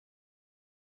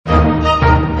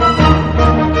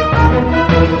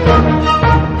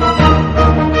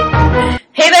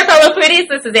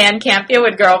ladies. This is Ann Campia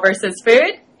with Girl vs.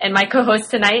 Food, and my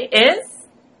co-host tonight is...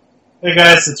 Hey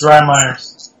guys, it's Ryan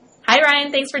Myers. Hi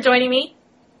Ryan, thanks for joining me.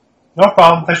 No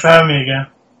problem, thanks for having me again.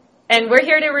 And we're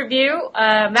here to review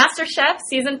MasterChef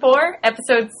Season 4,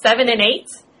 Episodes 7 and 8.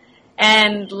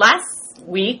 And last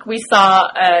week we saw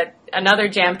another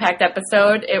jam-packed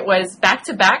episode. It was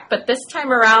back-to-back, but this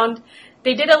time around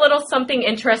they did a little something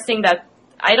interesting that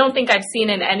I don't think I've seen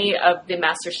in any of the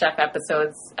MasterChef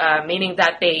episodes, meaning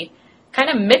that they kind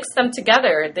of mixed them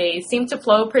together. They seem to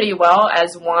flow pretty well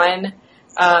as one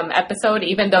episode,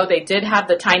 even though they did have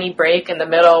the tiny break in the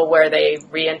middle where they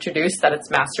reintroduced that it's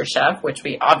MasterChef, which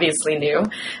we obviously knew.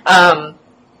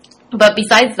 But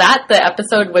besides that, the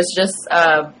episode was just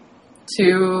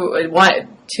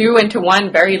two into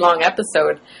one very long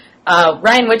episode.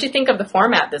 Ryan, what did you think of the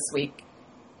format this week?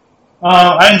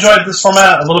 I enjoyed this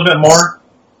format a little bit more.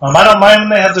 I don't mind when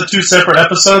they have the two separate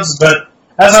episodes, but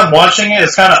as I'm watching it,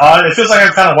 it's kind of odd. It feels like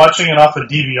I'm kind of watching it off a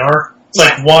DVR. It's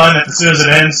like one, as soon as it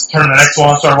ends, turn to the next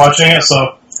one and start watching it.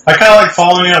 So I kind of like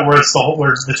following it where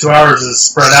where the 2 hours is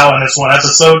spread out and it's one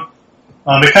episode.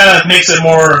 It kind of makes it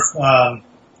more,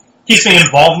 keeps me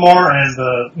involved more, and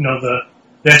the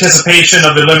anticipation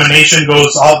of the elimination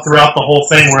goes all throughout the whole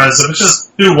thing. Whereas if it's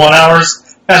just 2 1 hours,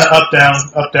 kind of up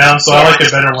down. So I like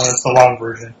it better when it's the long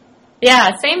version.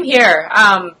 Yeah, same here.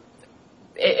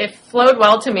 It flowed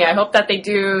well to me. I hope that they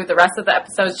do the rest of the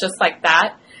episodes just like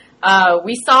that.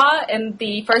 We saw in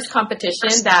the first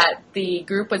competition that the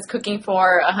group was cooking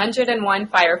for 101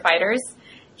 firefighters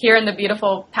here in the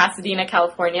beautiful Pasadena,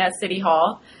 California, at City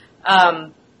Hall.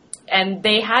 And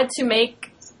they had to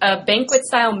make a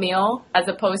banquet-style meal as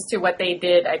opposed to what they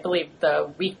did, I believe,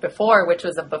 the week before, which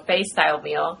was a buffet-style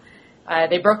meal.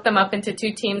 They broke them up into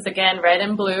 2 teams again, red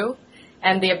and blue.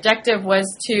 And the objective was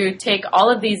to take all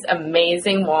of these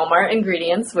amazing Walmart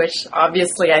ingredients, which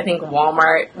obviously I think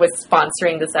Walmart was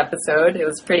sponsoring this episode. It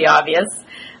was pretty obvious.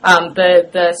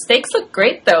 The steaks look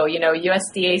great, though.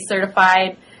 USDA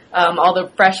certified, all the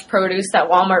fresh produce that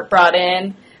Walmart brought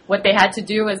in. What they had to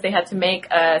do is they had to make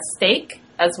a steak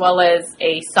as well as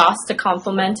a sauce to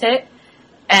complement it,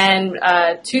 and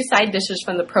 2 side dishes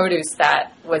from the produce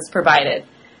that was provided.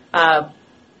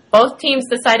 Both teams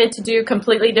decided to do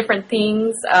completely different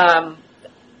things.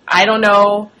 I don't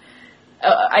know.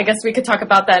 I guess we could talk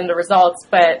about that in the results.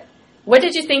 But what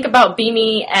did you think about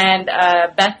Beanie and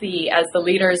Bethy as the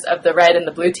leaders of the red and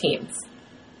the blue teams?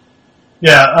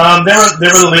 Yeah, they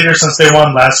were the leaders since they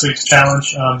won last week's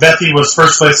challenge. Bethy was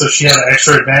first place, so she had an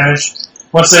extra advantage.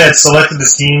 Once they had selected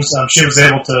the teams, she was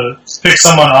able to pick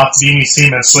someone off Beanie's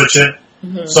team and switch it.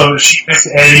 Mm-hmm. So she picked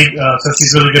Eddie since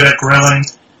he's really good at grilling.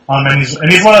 And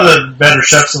he's one of the better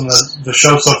chefs in the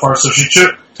show so far, so she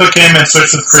took him and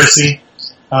switched with Chrissy.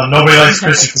 Nobody likes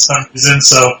Chrissy for some reason,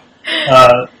 so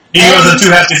he wasn't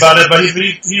too happy about it, but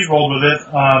he rolled with it.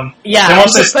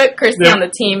 To put Chrissy on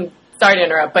the team, sorry to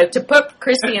interrupt, but to put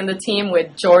Chrissy in the team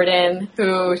with Jordan,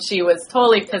 who she was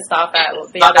totally pissed off at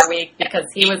the other week because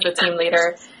he was the team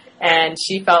leader, and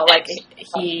she felt like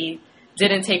he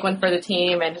didn't take one for the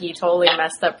team, and he totally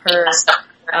messed up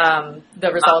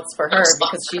the results for her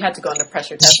because she had to go into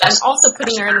pressure test, and also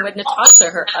putting her in with Natasha,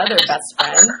 her other best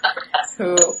friend,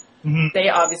 who they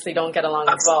obviously don't get along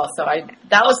as well. So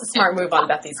that was a smart move on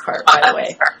Bethy's part, by the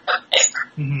way.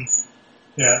 Mm-hmm.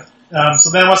 Yeah. So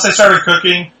then once they started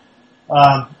cooking,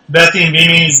 Bethy and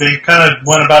Beanie, they kind of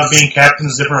went about being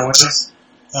captains different ways.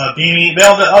 Beanie,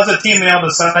 as a team, they all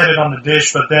decided on the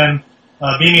dish, but then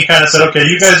Beanie kind of said, "Okay,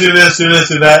 you guys do this,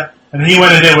 do that." And he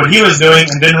went and did what he was doing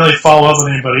and didn't really follow up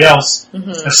with anybody else.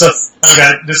 Mm-hmm. And stuff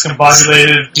got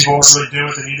discombobulated. People weren't really doing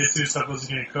what they needed to. Stuff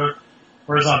wasn't getting cooked.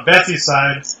 Whereas on Bethy's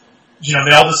side,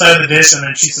 they all decided the dish, and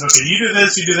then she said, "Okay, you do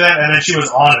this, you do that," and then she was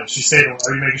on it. She stayed,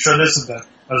 "Are you making sure this is done?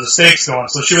 Are the steaks going?"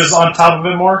 So she was on top of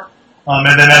it more.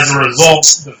 And then as a result,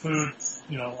 the food,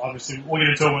 obviously we'll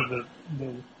get into it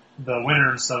with the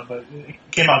winner and stuff, but it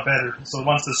came out better. So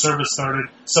once the service started,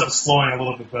 stuff was flowing a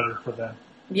little bit better for them.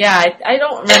 Yeah, I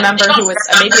don't remember who was,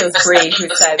 maybe it was Bree who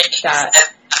said that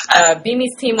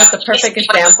Beanie's team was the perfect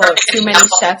example of too many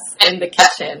chefs in the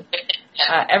kitchen.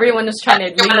 Everyone was trying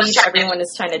to lead, everyone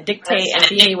was trying to dictate, and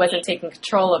Beanie wasn't taking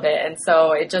control of it, and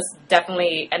so it just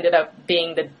definitely ended up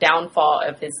being the downfall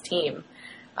of his team.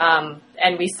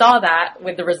 And we saw that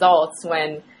with the results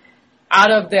when out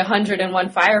of the 101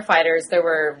 firefighters, there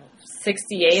were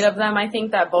 68 of them, I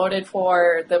think, that voted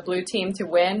for the blue team to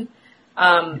win.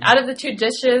 Out of the 2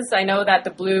 dishes, I know that the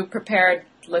blue prepared,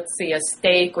 a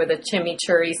steak with a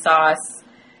chimichurri sauce,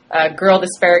 grilled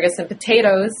asparagus and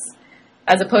potatoes,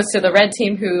 as opposed to the red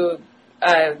team who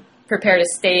prepared a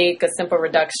steak, a simple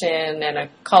reduction, and a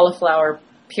cauliflower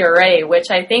puree, which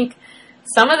I think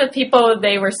some of the people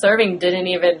they were serving didn't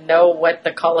even know what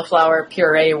the cauliflower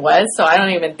puree was, so I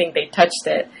don't even think they touched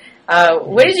it.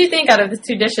 What did you think out of the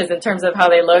two dishes in terms of how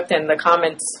they looked and the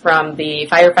comments from the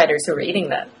firefighters who were eating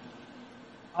them?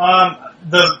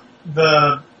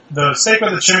 The steak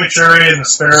with the chimichurri and the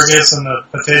asparagus and the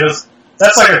potatoes,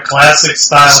 that's like a classic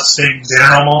style steak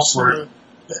dinner almost, where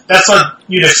that's what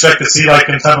you'd expect to see like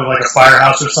in type of like a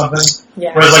firehouse or something.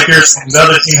 Yeah. Whereas like the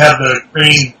other team had the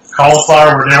green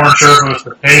cauliflower where they weren't sure if it was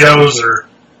potatoes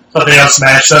or something else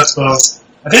mashed up. So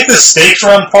I think the steaks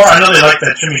were on par. I know they like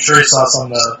that chimichurri sauce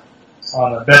on the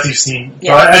Bethy's team.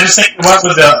 So I just think they went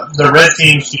with the red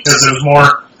teams because it was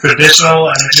more traditional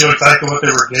and they knew exactly what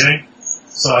they were getting.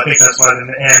 So I think that's why.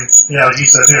 And yeah, like you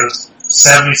said, there was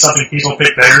 70-something people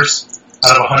picked theirs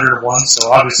out of 101.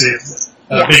 So obviously,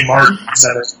 a big margin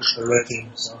that is for the red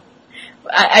team. So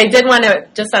I did want to,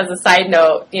 just as a side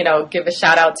note, give a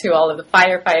shout out to all of the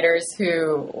firefighters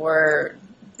who were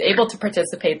able to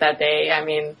participate that day. I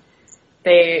mean,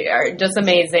 they are just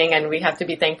amazing, and we have to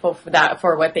be thankful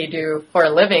for what they do for a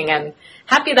living. And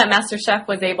happy that MasterChef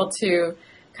was able to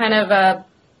kind of not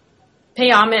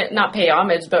pay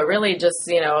homage, but really just,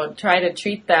 try to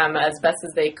treat them as best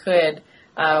as they could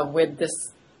with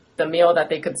the meal that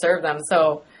they could serve them.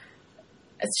 So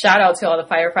a shout out to all the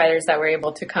firefighters that were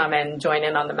able to come and join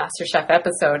in on the MasterChef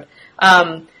episode.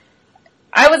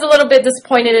 I was a little bit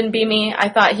disappointed in Beamy. I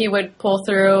thought he would pull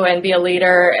through and be a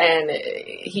leader, and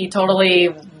he totally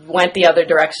went the other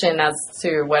direction as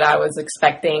to what I was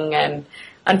expecting. And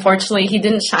unfortunately, he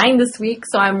didn't shine this week,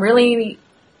 so I'm really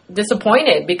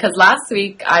disappointed because last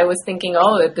week I was thinking,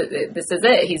 this is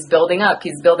it. He's building up.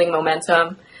 He's building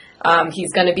momentum.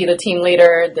 He's going to be the team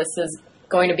leader. This is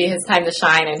going to be his time to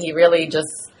shine, and he really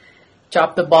just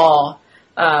dropped the ball.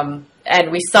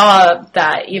 And we saw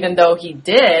that even though he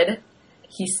did,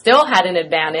 he still had an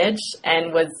advantage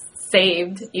and was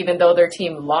saved even though their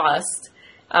team lost.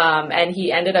 And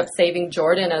he ended up saving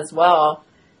Jordan as well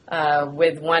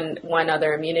with one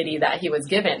other immunity that he was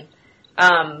given.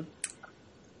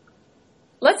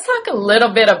 Let's talk a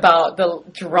little bit about the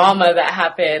drama that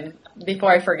happened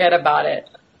before I forget about it.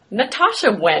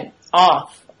 Natasha went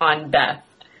off on Beth,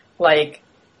 like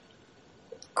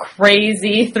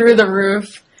crazy through the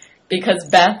roof, because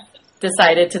Beth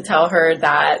decided to tell her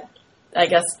that I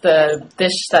guess the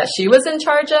dish that she was in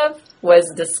charge of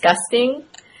was disgusting,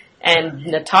 and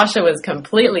Natasha was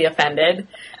completely offended.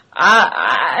 When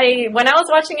I was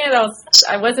watching it,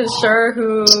 I wasn't sure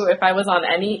if I was on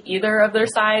either of their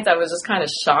sides. I was just kind of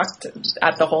shocked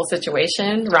at the whole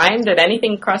situation. Ryan, did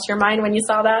anything cross your mind when you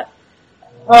saw that?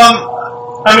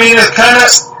 I mean,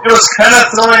 it was kind of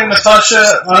throwing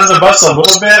Natasha under the bus a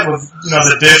little bit. With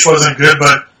the dish wasn't good,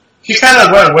 but she kind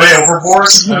of went way overboard.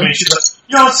 Mm-hmm. I mean, she's like,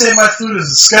 "You don't say my food is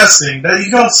disgusting. That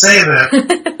you don't say that."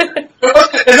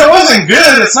 If it wasn't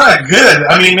good, it's not good.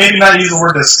 I mean, maybe not use the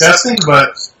word disgusting,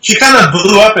 but she kind of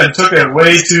blew up and took it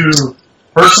way too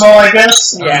personal, I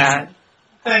guess. Yeah.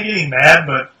 I'm kind of getting mad,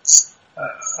 but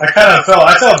I felt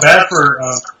bad for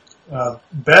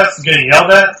Beth getting yelled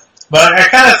at, but I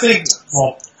kind of think,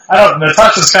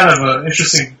 Natasha's kind of an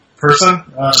interesting person.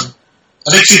 I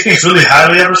think she thinks really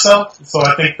highly of herself, so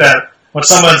I think that when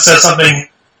someone says something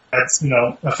that's,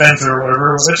 offends her or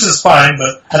whatever, which is fine,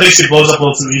 but I think she blows up a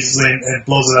little too easily and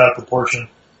blows it out of proportion.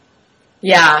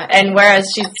 Yeah, and whereas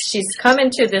she's come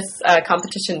into this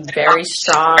competition very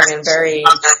strong and very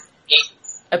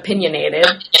opinionated,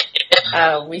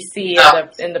 we see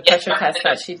in the pressure test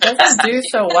that she doesn't do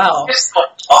so well.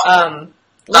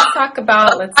 Let's talk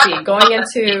about, going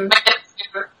into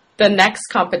the next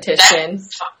competition,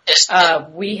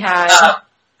 we had,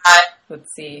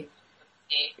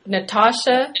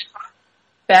 Natasha,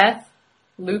 Beth,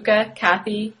 Luca,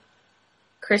 Kathy,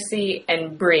 Chrissy,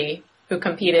 and Bree, who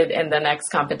competed in the next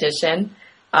competition.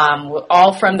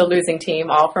 All from the losing team,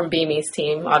 all from Beamy's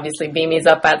team. Obviously, Beamy's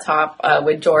up at top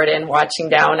with Jordan watching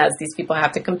down as these people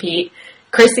have to compete.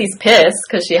 Chrissy's pissed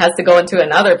because she has to go into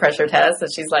another pressure test,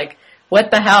 and she's like, what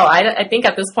the hell? I think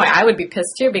at this point I would be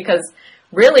pissed too, because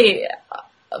really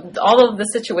all of the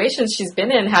situations she's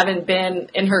been in haven't been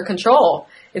in her control.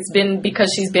 It's been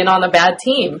because she's been on a bad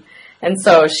team. And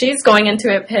so she's going into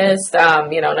it pissed.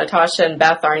 Natasha and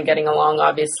Beth aren't getting along,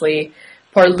 obviously.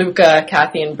 Poor Luca,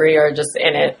 Kathy, and Bree are just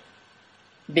in it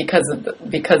because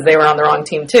they were on the wrong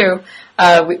team too.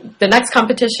 The next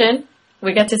competition,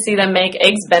 we get to see them make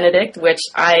Eggs Benedict, which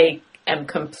I am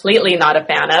completely not a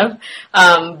fan of.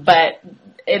 But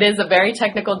it is a very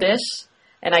technical dish,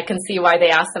 and I can see why they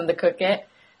asked them to cook it.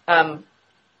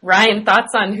 Ryan,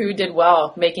 thoughts on who did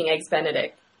well making Eggs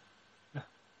Benedict?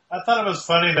 I thought it was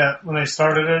funny that when they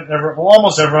started it,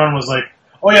 almost everyone was like,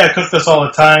 "Oh yeah, I cook this all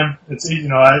the time. It's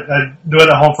I do it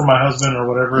at home for my husband or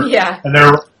whatever." Yeah. And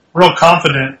they're real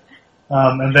confident.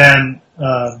 And then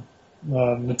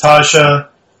Natasha,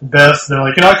 Beth, they're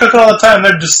like, I cook it all the time.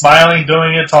 They're just smiling,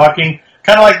 doing it, talking,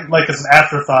 kind of like it's an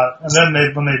afterthought. And then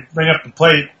when they bring up the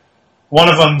plate, one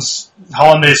of them's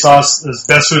hollandaise sauce is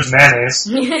Best Foods mayonnaise,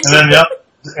 and then the other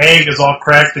egg is all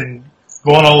cracked and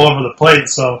going all over the plate.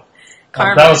 So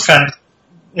that was kind of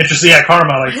interesting. Yeah,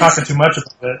 karma, like talking too much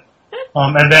about it.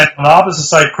 And then on the opposite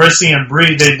side, Chrissy and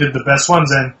Bree, they did the best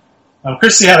ones. And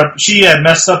Chrissy had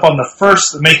messed up on the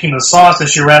first making the sauce, and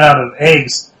she ran out of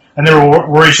eggs. And they were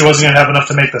worried she wasn't going to have enough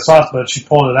to make the sauce, but she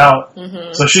pulled it out.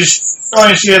 Mm-hmm. So she's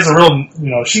showing she has a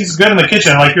real, she's good in the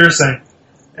kitchen, like you were saying.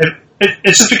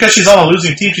 It's just because she's on a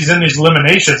losing team, she's in these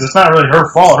eliminations. It's not really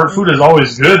her fault. Her food is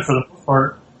always good for the most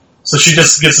part. So she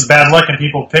just gets bad luck, and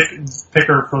people pick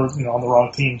her for on the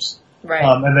wrong teams. Right.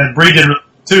 And then Bree did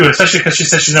too, especially because she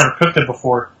said she never cooked it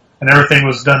before, and everything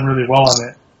was done really well on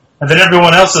it. And then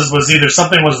everyone else's was either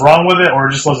something was wrong with it or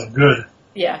it just wasn't good.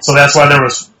 Yeah. So that's why there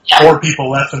was 4 people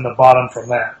left in the bottom from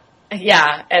that.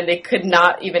 Yeah, and they could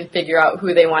not even figure out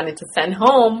who they wanted to send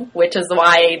home, which is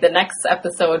why the next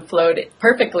episode flowed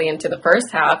perfectly into the first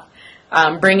half,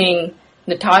 bringing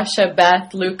Natasha,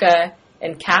 Beth, Luca,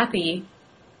 and Kathy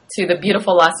to the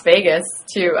beautiful Las Vegas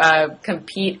to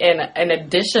compete in an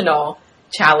additional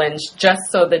challenge just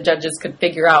so the judges could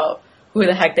figure out who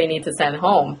the heck they need to send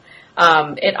home.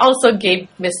 It also gave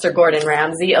Mr. Gordon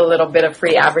Ramsay a little bit of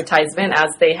free advertisement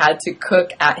as they had to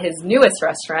cook at his newest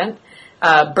restaurant,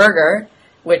 Burger,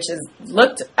 which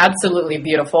looked absolutely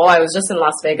beautiful. I was just in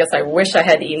Las Vegas. I wish I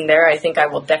had eaten there. I think I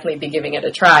will definitely be giving it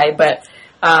a try. But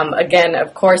again,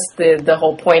 of course, the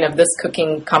whole point of this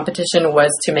cooking competition was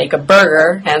to make a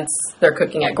burger. Hence, they're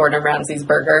cooking at Gordon Ramsay's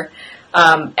Burger.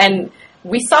 And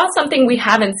we saw something we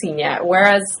haven't seen yet.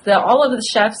 Whereas all of the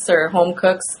chefs or home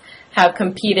cooks have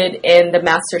competed in the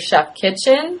Master Chef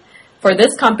kitchen, for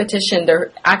this competition,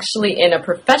 they're actually in a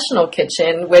professional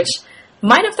kitchen, which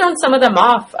might have thrown some of them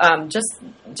off. Just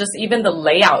even the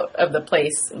layout of the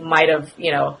place might have,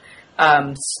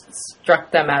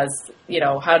 struck them as,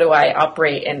 how do I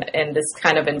operate in this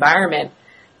kind of environment?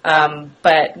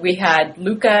 But we had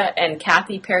Luca and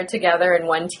Kathy paired together in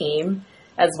one team,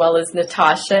 as well as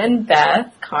Natasha and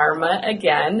Beth, Karma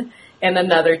again, in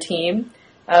another team.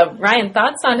 Ryan,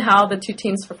 thoughts on how the two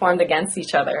teams performed against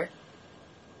each other?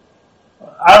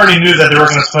 I already knew that they were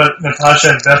going to put Natasha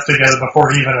and Beth together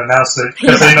before he even announced it,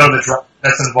 because they know the drama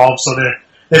that's involved, so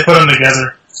they put them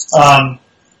together.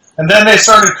 And then they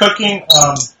started cooking.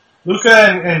 Luca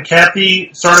and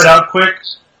Kathy started out quick,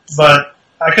 but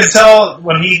I could tell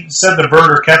when he said the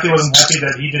burger, Kathy wasn't happy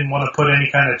that he didn't want to put any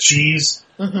kind of cheese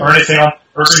or anything on the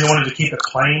burger. He wanted to keep it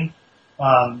plain.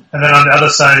 And then on the other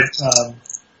side,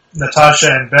 Natasha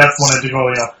and Beth wanted to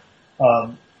go,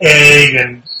 egg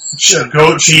and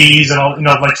goat cheese and all,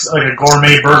 like a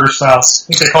gourmet burger style. I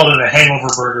think they called it a hangover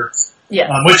burger.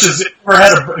 Yeah. Which is,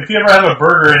 if you ever have a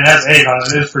burger and it has egg on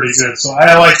it, it is pretty good. So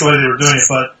I like the way they were doing it,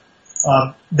 but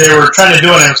they were trying to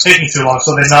do it and it was taking too long,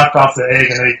 so they knocked off the egg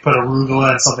and they put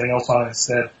arugula and something else on it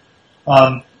instead.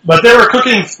 But they were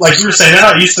cooking, like you were saying, they're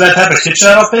not used to that type of kitchen,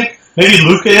 I don't think. Maybe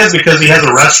Luca is because he has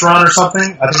a restaurant or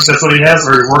something. I think that's what he has,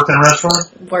 or he worked in a restaurant.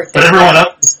 Everyone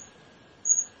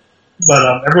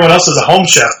else is a home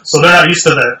chef, so they're not used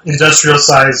to the industrial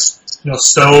size,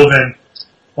 stove, and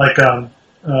like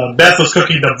Beth was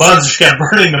cooking the buns, she kept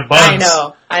burning the buns.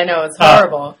 I know, it's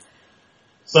horrible.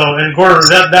 And Gordon,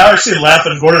 that actually laughed,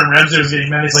 and Gordon Ramsay was getting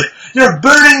mad. He's like, "You're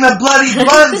burning the bloody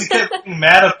buns!" He kept getting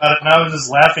mad about it, and I was just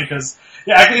laughing because.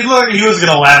 Yeah, it looked like he was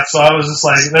going to laugh, so I was just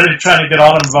like, they're trying to get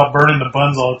on him about burning the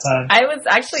buns all the time. I was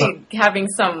actually having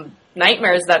some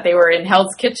nightmares that they were in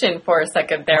Hell's Kitchen for a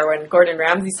second there when Gordon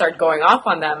Ramsay started going off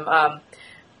on them.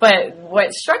 But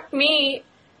what struck me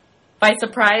by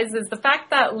surprise is the fact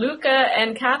that Luca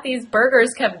and Kathy's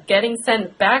burgers kept getting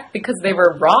sent back because they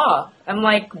were raw. I'm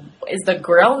like, is the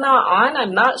grill not on?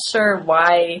 I'm not sure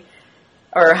why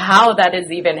or how that is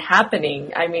even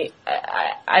happening. I mean,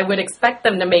 I would expect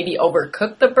them to maybe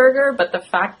overcook the burger, but the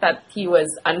fact that he was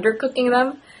undercooking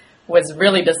them was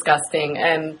really disgusting.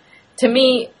 And to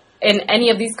me, in any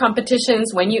of these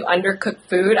competitions, when you undercook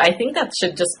food, I think that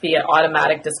should just be an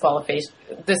automatic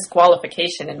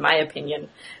disqualification, in my opinion.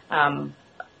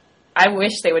 I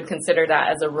wish they would consider that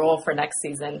as a rule for next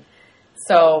season.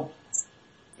 So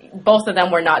both of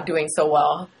them were not doing so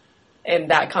well in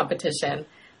that competition.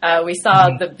 We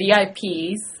saw the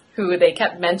VIPs, who they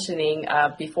kept mentioning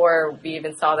before we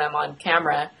even saw them on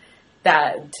camera.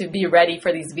 that to be ready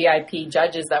for these VIP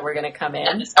judges that were going to come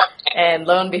in. And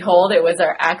lo and behold, it was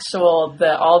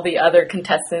all the other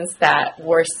contestants that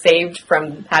were saved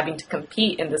from having to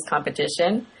compete in this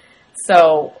competition.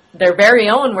 So their very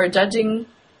own were judging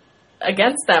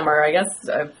against them, or I guess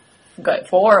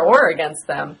for or against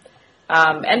them.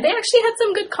 And they actually had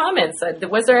some good comments.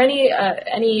 Was there any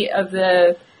of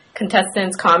the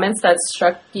contestants' comments that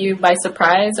struck you by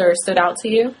surprise or stood out to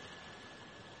you?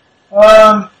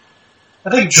 I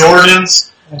think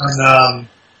Jordan's, and half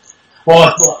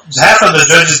of the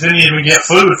judges didn't even get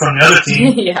food from the other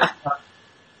team. Yeah.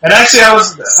 And actually, I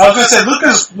was going to say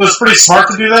Lucas was pretty smart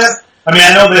to do that. I mean,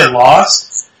 I know they had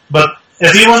lost, but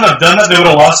if he wouldn't have done that, they would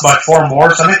have lost by 4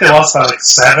 more. So I think they lost by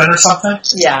 7 or something.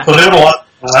 Yeah. So they would have lost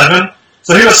 11.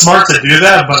 So he was smart to do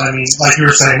that, but I mean, like you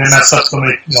were saying, they messed up so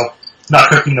many, not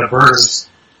cooking the burgers.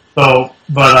 So,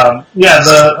 but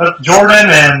Jordan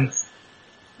and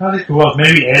I think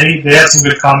maybe Eddie, they had some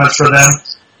good comments for them.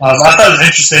 I thought it was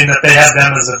interesting that they had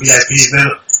them as a VIPs.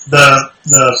 The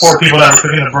 4 people that were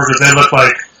cooking the burgers, they looked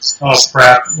like, oh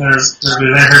crap, they're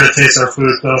here to taste our food.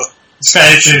 So it's kind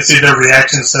of interesting to see their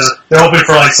reactions. They're hoping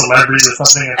for like celebrities or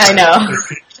something. I know.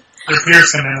 Their peers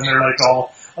come in and they're like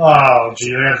all, oh gee,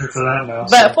 they got to for that now.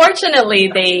 But fortunately,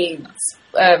 they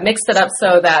mixed it up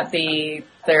so that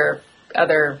their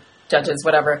other judges,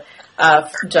 whatever,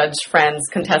 judge friends,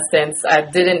 contestants,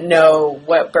 didn't know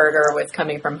what burger was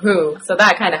coming from who. So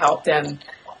that kind of helped in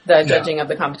the judging of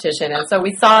the competition. And so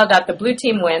we saw that the blue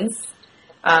team wins.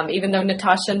 Even though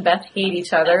Natasha and Beth hate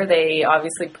each other, they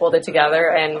obviously pulled it together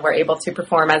and were able to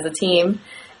perform as a team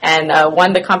and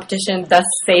won the competition, thus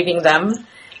saving them.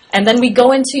 And then we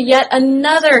go into yet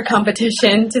another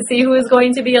competition to see who is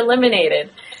going to be eliminated.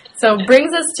 So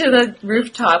brings us to the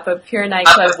rooftop of Pure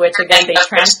Nightclub, which again, they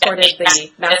transported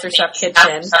the MasterChef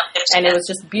kitchen, and it was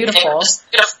just beautiful.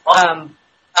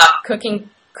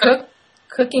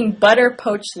 Cooking butter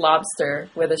poached lobster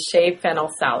with a shaved fennel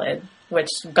salad, which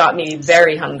got me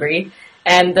very hungry.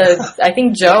 And I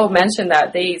think Joe mentioned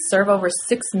that they serve over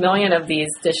 6 million of these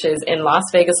dishes in Las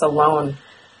Vegas alone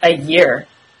a year.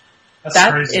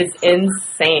 That is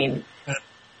insane.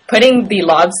 Putting the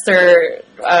lobster,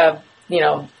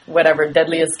 whatever,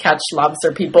 deadliest catch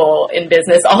lobster people in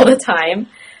business all the time.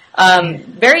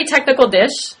 Very technical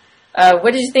dish.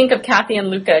 What did you think of Kathy and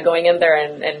Luca going in there,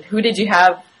 and who did you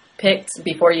have picked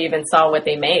before you even saw what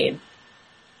they made?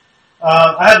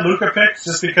 I had Luca picked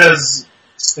just because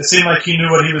it seemed like he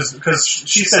knew what he was, because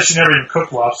she said she never even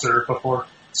cooked lobster before.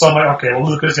 So I'm like, okay, well,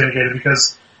 Luca's going to get it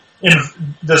because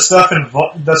the stuff you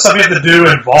have to do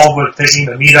involved with taking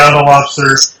the meat out of the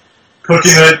lobster,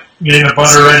 cooking it, getting the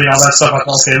butter ready, all that stuff. I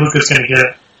thought, okay, Luca's going to get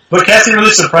it. But Kathy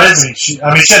really surprised me. She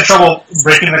had trouble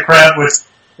breaking the crab, which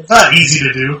it's not easy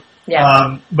to do.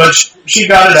 Yeah. But she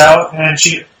got it out and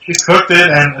she cooked it,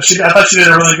 and I thought she did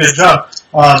a really good job.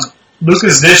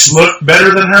 Luca's dish looked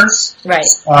better than hers. Right.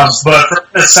 But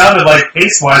it sounded like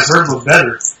taste-wise, hers was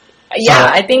better. Yeah,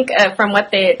 I think from what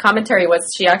the commentary was,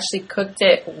 she actually cooked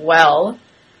it well.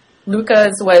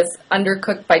 Luca's was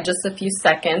undercooked by just a few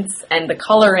seconds, and the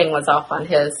coloring was off on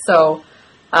his. So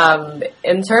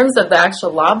in terms of the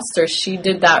actual lobster, she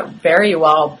did that very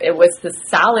well. It was the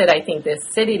salad, I think, the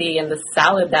acidity in the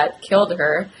salad that killed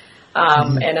her.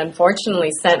 And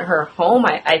unfortunately sent her home.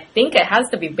 I think it has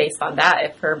to be based on that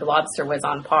if her lobster was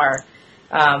on par.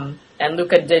 And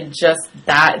Luca did just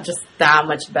that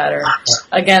much better.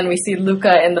 Again, we see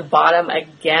Luca in the bottom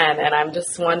again, and I'm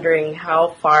just wondering how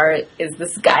far is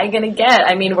this guy going to get?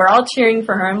 I mean, we're all cheering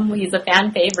for him. He's a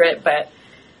fan favorite, but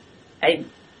I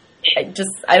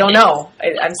don't know.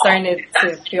 I'm starting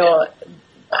to feel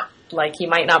like he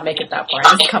might not make it that far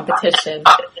in this competition.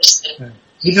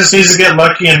 He just needs to get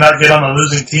lucky and not get on a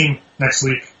losing team next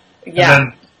week. Yeah.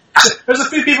 And then, there's a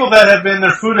few people that have been,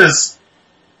 their food is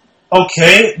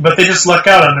okay, but they just luck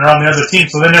out and they're on the other team,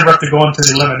 so they never have to go into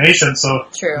the elimination. So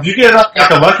True. If you get like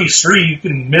a lucky streak, you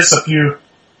can miss a few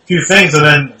things, and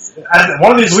then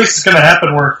one of these weeks is going to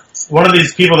happen where one of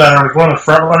these people that are one of the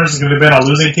front runners is going to be on a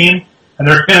losing team, and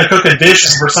they're going to cook a dish,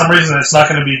 and for some reason it's not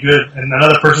going to be good, and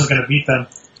another person's going to beat them.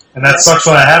 And that sucks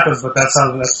when that happens, but that's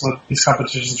what these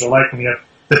competitions are like when you have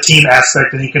the team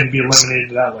aspect and you can be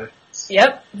eliminated that way.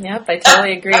 Yep, I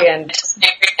totally agree, and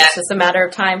it's just a matter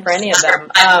of time for any of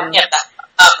them.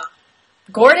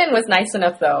 Gordon was nice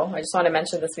enough, though, I just want to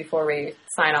mention this before we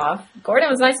sign off. Gordon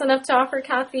was nice enough to offer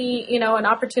Kathy, an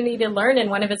opportunity to learn in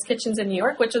one of his kitchens in New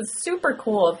York, which is super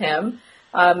cool of him.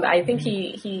 I think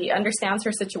he understands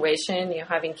her situation,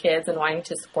 having kids and wanting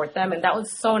to support them, and that was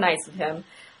so nice of him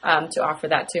to offer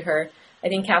that to her. I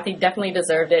think Kathy definitely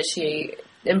deserved it. She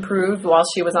improved while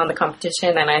she was on the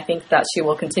competition, and I think that she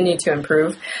will continue to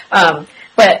improve.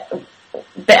 But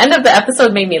the end of the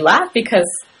episode made me laugh because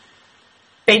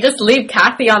they just leave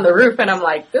Kathy on the roof, and I'm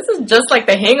like, this is just like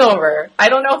The Hangover. I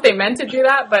don't know if they meant to do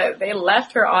that, but they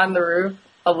left her on the roof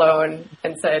alone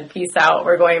and said, peace out,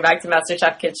 we're going back to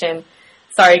MasterChef Kitchen.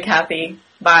 Sorry, Kathy.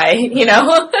 Bye. You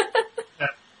know? Yeah.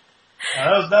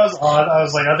 That was odd. I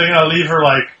was like, are they going to leave her,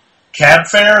 like, cab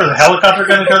fare? Or the helicopter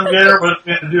going to come get her? What are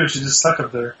they going to do? She's just stuck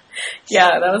up there.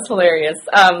 Yeah, that was hilarious.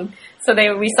 So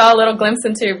we saw a little glimpse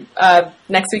into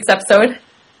next week's episode.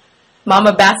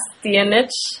 Mama Bastianich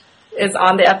is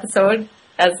on the episode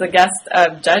as the guest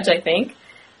judge, I think.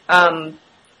 I'm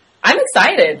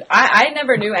excited. I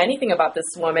never knew anything about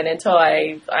this woman until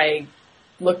I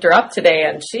looked her up today,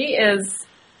 and she is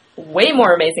way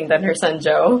more amazing than her son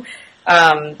Joe.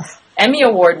 Emmy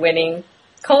Award winning,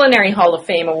 Culinary Hall of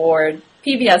Fame Award,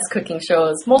 PBS cooking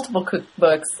shows, multiple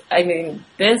cookbooks. I mean,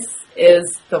 this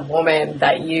is the woman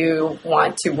that you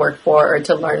want to work for or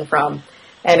to learn from.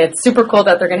 And it's super cool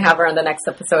that they're going to have her on the next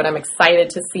episode. I'm excited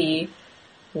to see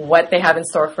what they have in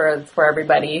store for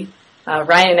everybody.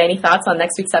 Ryan, any thoughts on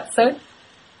next week's episode?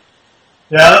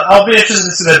 Yeah, I'll be interested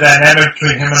to see the dynamic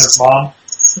between him and his mom.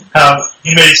 How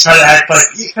he may try to act like,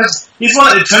 because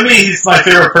to me, he's my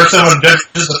favorite person when judges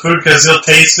the food because he'll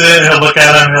taste it, he'll look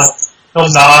at him, he'll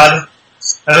nod,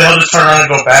 and then he'll just turn around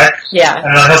and go back. Yeah.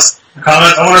 And he'll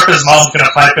comment. I wonder if his mom's going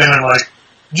to pipe in and like,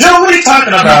 Joe, what are you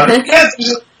talking about? You can't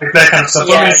do it. Like that kind of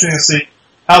stuff. Yeah. It'll be interesting to see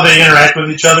how they interact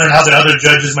with each other and how the other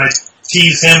judges might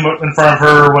tease him in front of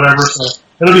her or whatever. So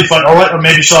it'll be fun. Or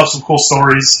maybe she'll have some cool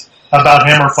stories about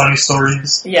him or funny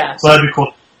stories. Yeah. So that'd be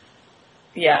cool.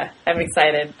 Yeah, I'm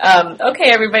excited.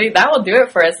 Okay, everybody, that will do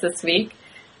it for us this week.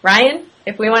 Ryan,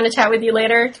 if we want to chat with you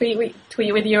later, tweet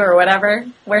with you or whatever,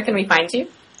 where can we find you?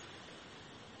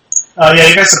 Yeah,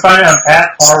 you guys can find me on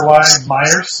 @RY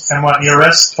Myers,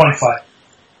 MYERS25.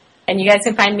 And you guys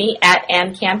can find me at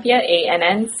Ann Campea,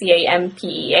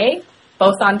 ANNCAMPEA,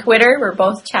 both on Twitter. We're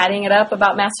both chatting it up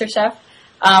about MasterChef.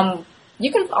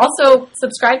 You can also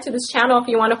subscribe to this channel if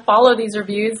you want to follow these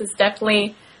reviews. It's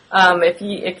definitely,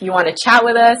 if you want to chat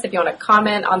with us, if you want to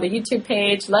comment on the YouTube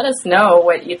page, let us know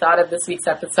what you thought of this week's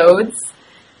episodes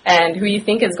and who you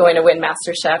think is going to win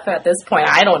MasterChef. At this point,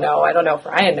 I don't know. I don't know if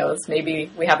Ryan knows.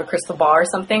 Maybe we have a crystal ball or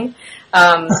something.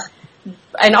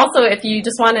 And also, if you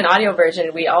just want an audio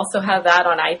version, we also have that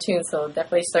on iTunes, so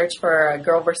definitely search for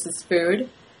Girl vs. Food,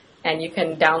 and you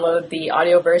can download the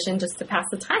audio version just to pass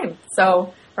the time.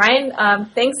 So, Ryan,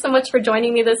 thanks so much for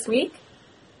joining me this week.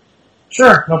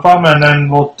 Sure, no problem, and then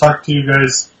we'll talk to you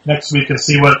guys next week and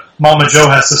see what Mama Joe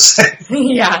has to say.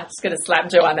 Yeah, just going to slap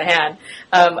Joe on the hand.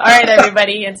 All right,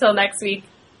 everybody, until next week,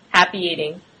 happy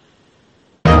eating.